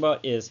I want to talk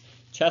about is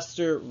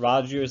Chester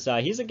Rogers.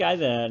 He's a guy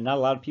that not a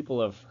lot of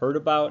people have heard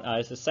about.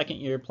 It's his second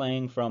year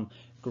playing from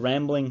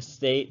Grambling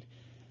State.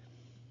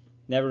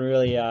 Never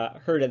really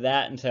heard of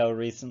that until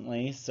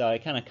recently, so I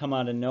kind of come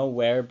out of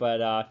nowhere.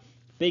 But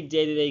big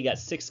day today. He got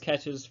 6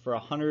 catches for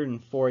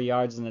 104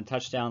 yards and a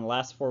touchdown. The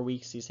last 4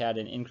 weeks he's had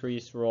an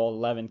increased role,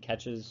 11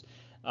 catches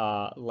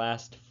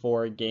last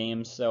 4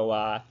 games.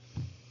 So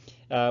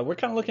we're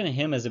kind of looking at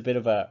him as a bit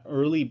of an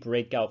early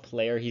breakout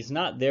player. He's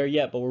not there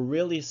yet, but we're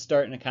really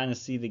starting to kind of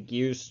see the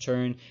gears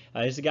turn.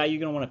 He's a guy you're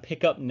going to want to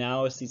pick up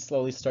now as he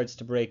slowly starts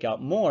to break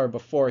out more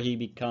before he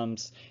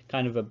becomes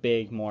kind of a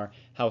big, more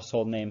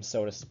household name,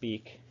 so to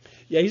speak.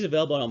 Yeah, he's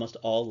available in almost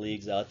all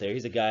leagues out there.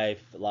 He's a guy,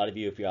 a lot of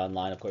you, if you're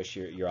online, of course,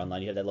 you're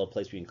online. You have that little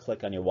place where you can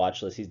click on your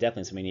watch list. He's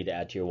definitely somebody you need to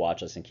add to your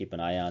watch list and keep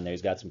an eye on there.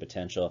 He's got some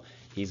potential.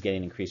 He's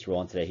getting increased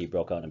role, and today he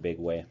broke out in a big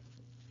way.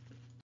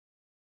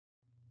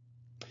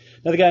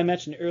 Another guy I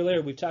mentioned earlier,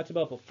 we've talked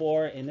about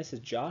before, and this is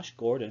Josh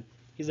Gordon.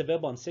 He's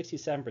available in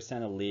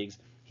 67% of leagues.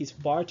 He's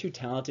far too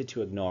talented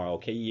to ignore,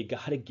 okay? You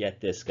got to get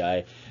this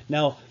guy.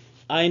 Now,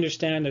 I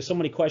understand there's so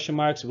many question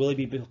marks. Will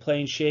he be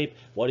playing shape?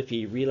 What if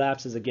he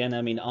relapses again?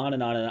 I mean, on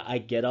and on, and I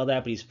get all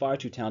that, but he's far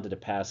too talented to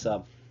pass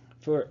up.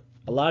 For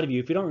a lot of you,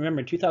 if you don't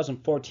remember, in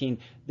 2014,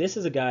 this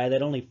is a guy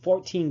that only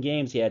 14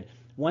 games, he had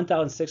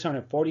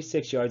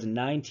 1,646 yards and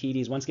 9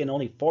 TDs. Once again,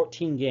 only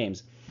 14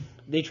 games.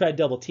 They tried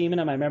double teaming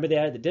him. I remember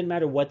that. It didn't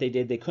matter what they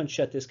did. They couldn't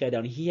shut this guy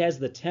down. He has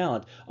the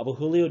talent of a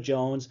Julio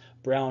Jones,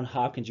 Brown,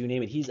 Hopkins, you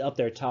name it. He's up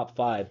there top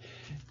 5.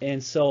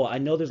 And so I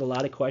know there's a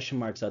lot of question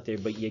marks out there,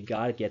 but you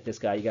got to get this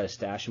guy. You got to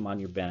stash him on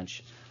your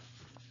bench.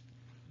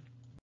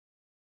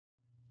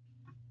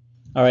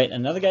 All right,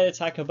 another guy to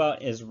talk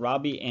about is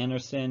Robbie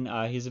Anderson.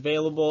 He's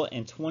available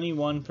in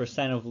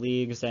 21% of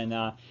leagues,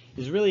 and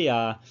he's really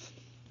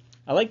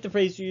I like the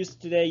phrase you used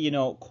today,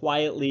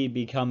 quietly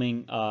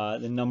becoming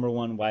the number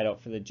 1 wideout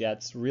for the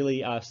Jets,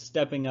 really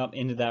stepping up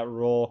into that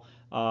role.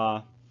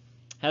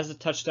 Has a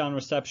touchdown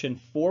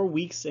reception 4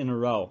 weeks in a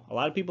row. A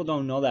lot of people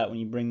don't know that when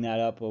you bring that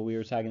up. Well, we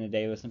were talking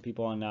today with some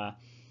people, and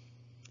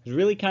he's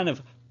really kind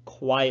of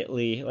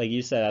quietly, like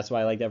you said, that's why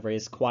I like that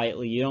phrase,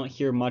 quietly. You don't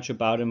hear much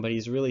about him, but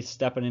he's really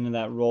stepping into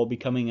that role,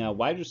 becoming a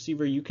wide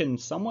receiver you can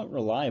somewhat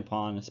rely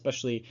upon,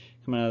 especially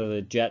coming out of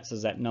the Jets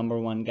as that number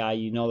 1 guy.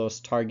 You know those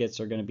targets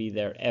are going to be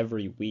there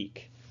every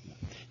week.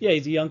 Yeah,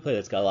 he's a young player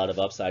that's got a lot of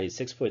upside. He's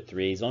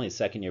 6'3". He's only a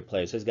second-year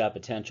player, so he's got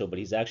potential, but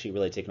he's actually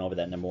really taken over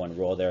that number 1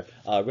 role there.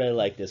 Really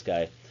like this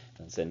guy.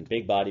 It's a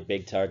big body,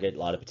 big target, a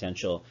lot of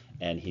potential,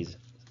 and he's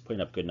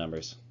putting up good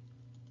numbers.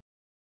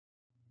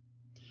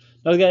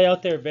 Another guy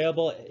out there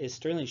available is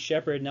Sterling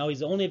Shepard. Now,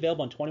 he's only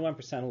available in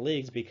 21% of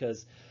leagues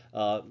because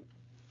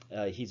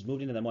he's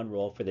moved into the 1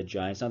 role for the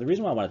Giants. Now, the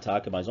reason why I want to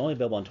talk about him is only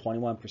available in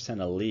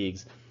 21% of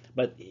leagues,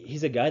 but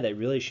he's a guy that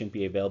really shouldn't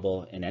be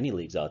available in any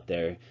leagues out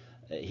there.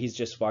 He's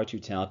just far too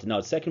talented. Now,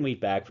 it's second week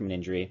back from an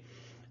injury,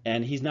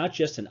 and he's not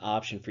just an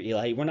option for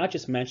Eli. We're not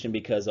just mentioned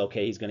because,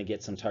 okay, he's going to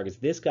get some targets.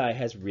 This guy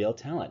has real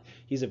talent.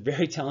 He's a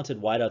very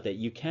talented wideout that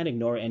you can't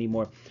ignore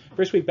anymore.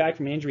 First week back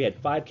from an injury, he had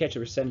 5 catches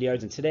for 70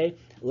 yards, and today,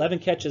 11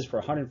 catches for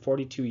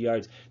 142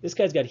 yards. This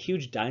guy's got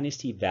huge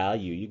dynasty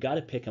value. You got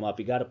to pick him up.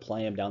 You got to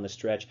play him down the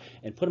stretch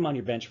and put him on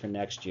your bench for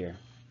next year.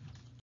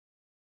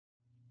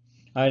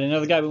 All right,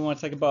 another guy we want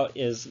to talk about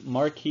is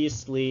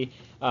Marquise Lee,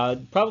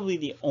 probably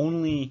the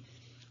only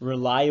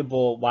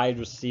reliable wide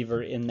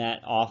receiver in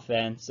that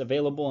offense.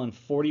 Available in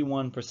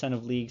 41%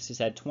 of leagues. He's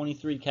had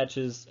 23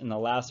 catches in the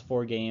last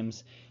 4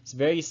 games. It's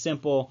very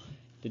simple.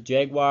 The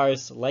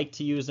Jaguars like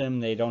to use him.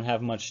 They don't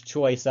have much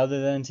choice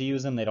other than to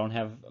use him. They don't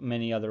have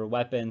many other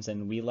weapons,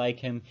 and we like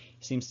him.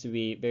 He seems to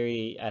be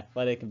very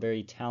athletic and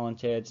very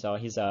talented, so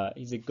he's a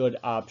good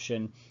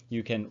option.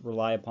 You can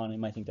rely upon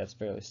him. I think that's a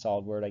fairly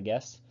solid word, I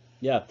guess.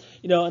 Yeah,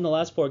 in the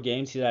last 4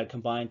 games, he's had a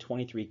combined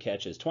 23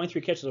 catches.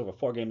 23 catches over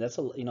 4 games.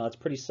 That's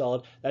pretty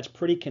solid. That's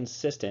pretty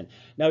consistent.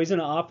 Now he's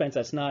in an offense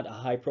that's not a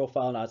high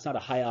profile. Now it's not a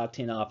high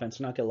octane offense.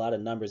 We're not getting a lot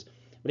of numbers.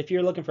 But if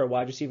you're looking for a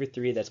wide receiver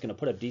 3 that's going to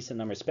put up decent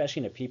numbers,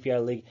 especially in a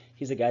PPR league,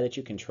 he's a guy that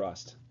you can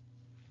trust.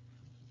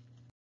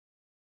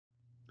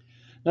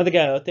 Another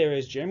guy out there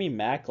is Jeremy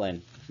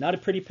Maclin. Not a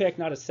pretty pick,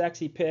 not a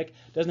sexy pick.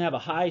 Doesn't have a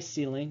high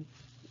ceiling.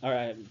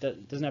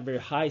 Doesn't have a very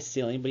high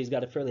ceiling, but he's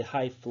got a fairly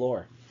high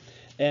floor.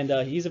 And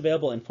he's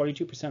available in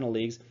 42% of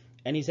leagues,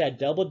 and he's had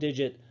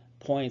double-digit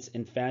points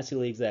in fantasy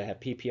leagues that have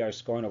PPR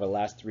scoring over the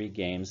last 3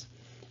 games.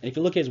 And if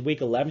you look at his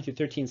week 11 through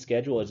 13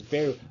 schedule, it's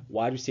very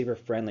wide receiver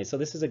friendly. So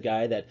this is a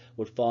guy that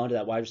would fall into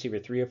that wide receiver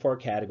 3 or 4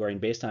 category,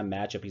 and based on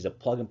matchup, he's a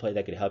plug and play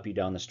that could help you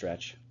down the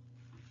stretch.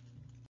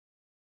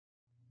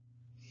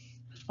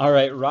 All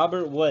right,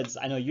 Robert Woods.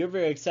 I know you're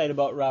very excited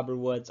about Robert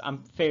Woods.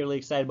 I'm fairly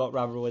excited about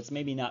Robert Woods.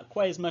 Maybe not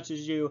quite as much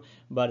as you,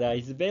 but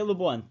he's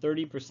available in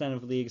 30%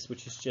 of leagues,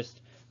 which is just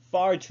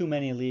far too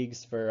many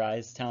leagues for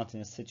his talent in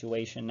his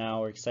situation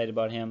now. We're excited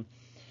about him.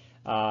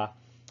 A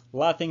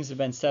lot of things have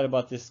been said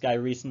about this guy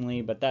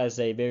recently, but that is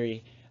a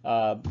very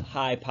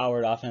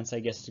high-powered offense, I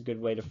guess is a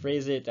good way to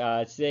phrase it.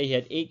 Today he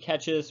had 8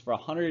 catches for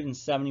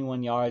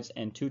 171 yards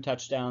and 2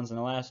 touchdowns. In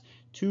the last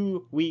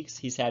 2 weeks,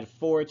 he's had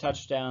 4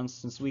 touchdowns.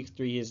 Since week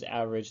 3, he's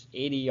averaged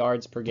 80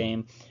 yards per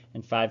game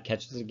and 5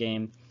 catches a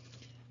game.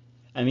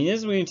 I mean, this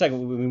is when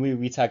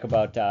we talk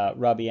about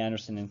Robbie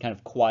Anderson and kind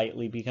of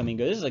quietly becoming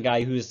good. This is a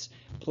guy who's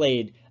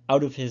played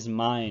out of his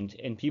mind,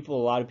 and a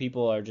lot of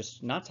people are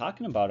just not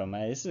talking about him.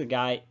 This is a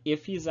guy,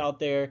 if he's out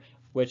there,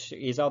 which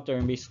he's out there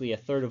in basically a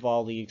third of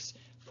all leagues,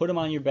 put him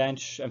on your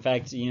bench. In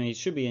fact, he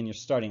should be in your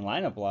starting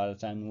lineup a lot of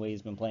the time the way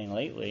he's been playing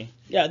lately.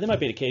 Yeah, there might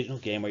be an occasional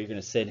game where you're going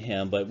to sit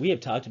him, but we have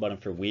talked about him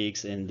for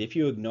weeks, and if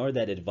you ignore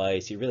that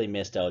advice, you really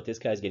missed out. This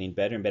guy's getting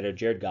better and better.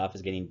 Jared Goff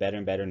is getting better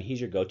and better, and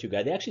he's your go-to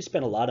guy. They actually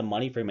spent a lot of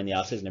money for him in the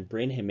offseason to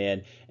bring him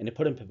in and to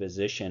put him in a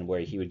position where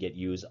he would get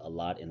used a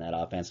lot in that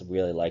offense. I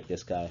really like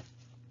this guy.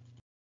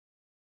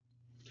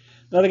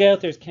 Another guy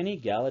out there is Kenny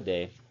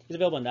Galladay. He's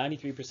available in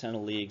 93%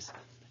 of leagues.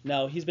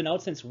 Now, he's been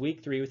out since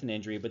week 3 with an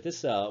injury, but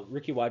this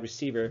rookie wide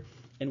receiver,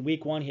 in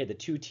week 1, he had the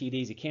 2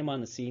 TDs. He came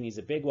on the scene. He's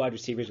a big wide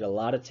receiver. He's got a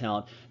lot of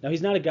talent. Now,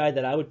 he's not a guy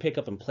that I would pick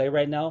up and play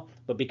right now,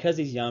 but because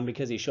he's young,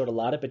 because he showed a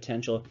lot of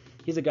potential,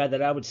 he's a guy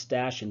that I would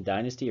stash in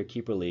Dynasty or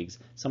Keeper leagues,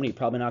 somebody you're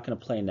probably not going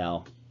to play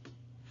now.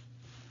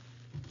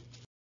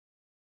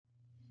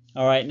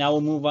 All right, now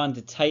we'll move on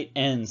to tight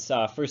ends.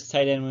 First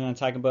tight end we want to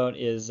talk about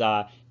is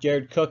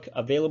Jared Cook,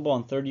 available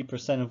in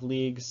 30% of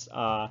leagues.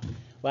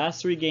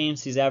 Last 3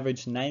 games, he's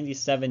averaged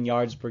 97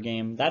 yards per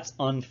game. That's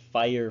on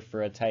fire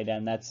for a tight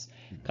end. That's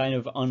kind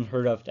of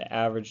unheard of to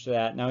average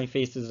that. Now he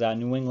faces a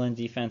New England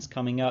defense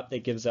coming up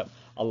that gives up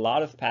a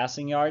lot of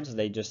passing yards.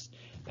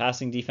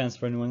 Passing defense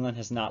for New England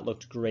has not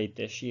looked great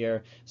this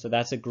year, so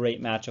that's a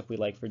great matchup we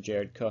like for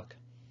Jared Cook.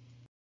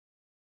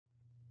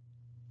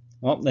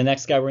 Well, the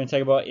next guy we're going to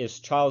talk about is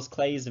Charles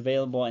Clay. He's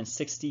available in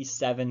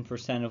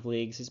 67% of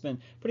leagues. He's been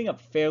putting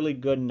up fairly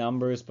good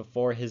numbers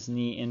before his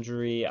knee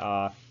injury.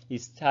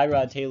 He's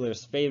Tyrod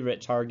Taylor's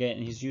favorite target,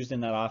 and he's used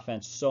in that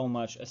offense so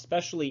much,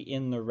 especially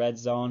in the red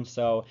zone.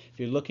 So if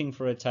you're looking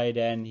for a tight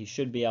end, he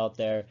should be out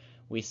there.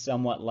 We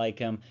somewhat like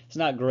him. It's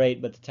not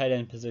great, but the tight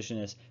end position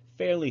is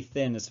fairly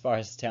thin as far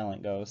as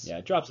talent goes. Yeah,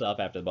 it drops off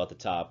after about the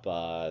top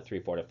 3,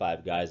 4 to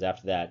 5 guys.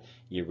 After that,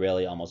 you're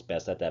really almost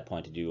best at that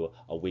point to do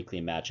a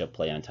weekly matchup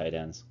play on tight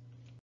ends.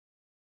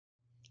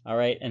 All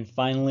right, and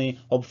finally,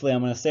 hopefully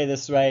I'm going to say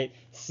this right,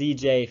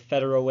 CJ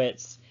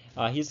Fedorowicz.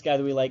 He's a guy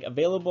that we like,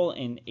 available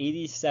in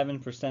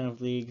 87% of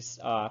leagues.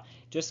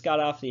 Just got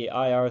off the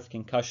IR with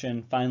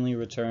concussion, finally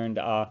returned.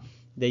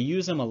 They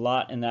use him a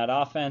lot in that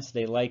offense.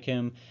 They like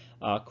him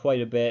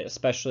quite a bit,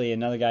 especially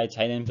another guy,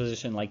 tight end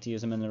position, like to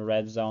use him in the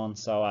red zone.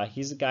 So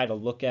he's a guy to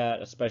look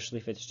at, especially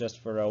if it's just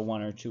for a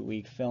 1 or 2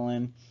 week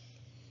fill-in.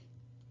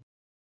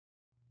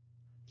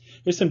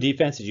 Here's some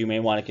defenses you may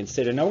want to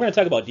consider. Now, we're going to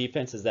talk about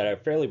defenses that are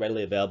fairly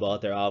readily available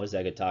out there. Obviously,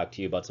 I could talk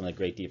to you about some of the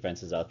great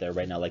defenses out there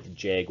right now, like the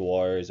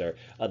Jaguars or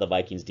the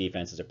Vikings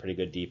defense is a pretty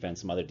good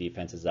defense, some other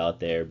defenses out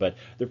there, but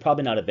they're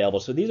probably not available.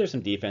 So these are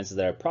some defenses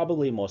that are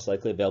probably most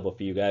likely available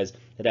for you guys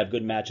that have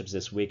good matchups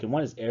this week, and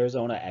one is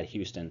Arizona at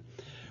Houston.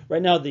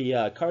 Right now,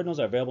 the Cardinals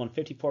are available in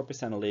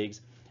 54% of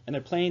leagues, and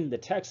they're playing the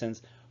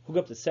Texans, who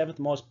go up to 7th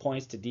most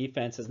points to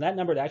defenses, and that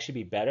number would actually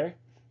be better.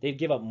 They'd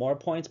give up more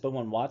points, but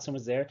when Watson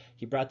was there,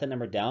 he brought that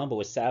number down. But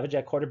with Savage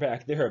at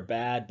quarterback, they're a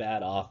bad,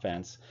 bad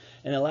offense.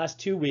 In the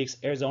last 2 weeks,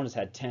 Arizona's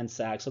had 10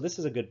 sacks, so this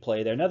is a good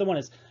play there. Another one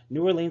is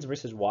New Orleans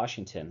versus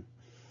Washington.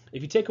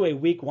 If you take away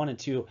week 1 and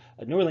 2,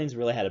 New Orleans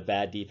really had a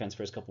bad defense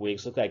first couple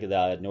weeks. Looked like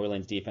the New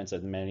Orleans defense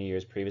of many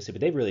years previously,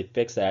 but they've really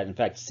fixed that. In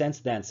fact, since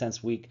then,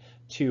 since week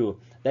 2,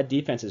 that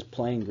defense is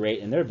playing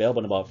great, and they're available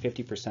in about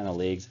 50% of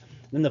leagues.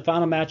 Then the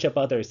final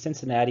matchup out there is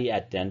Cincinnati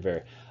at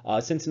Denver.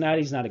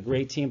 Cincinnati's not a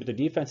great team, but their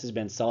defense has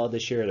been solid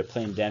this year. They're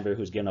playing Denver,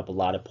 who's given up a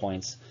lot of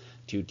points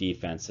to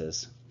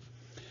defenses.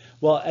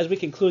 Well, as we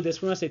conclude this,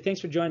 we want to say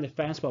thanks for joining the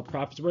Fantasy Football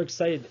Prophets. We're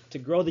excited to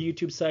grow the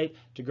YouTube site,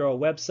 to grow a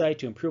website,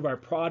 to improve our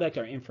product,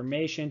 our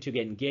information, to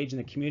get engaged in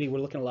the community. We're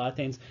looking at a lot of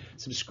things.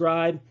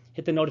 Subscribe,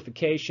 hit the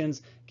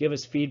notifications, give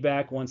us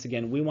feedback. Once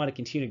again, we want to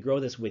continue to grow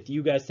this with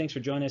you guys. Thanks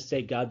for joining us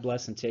today. God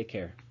bless and take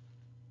care.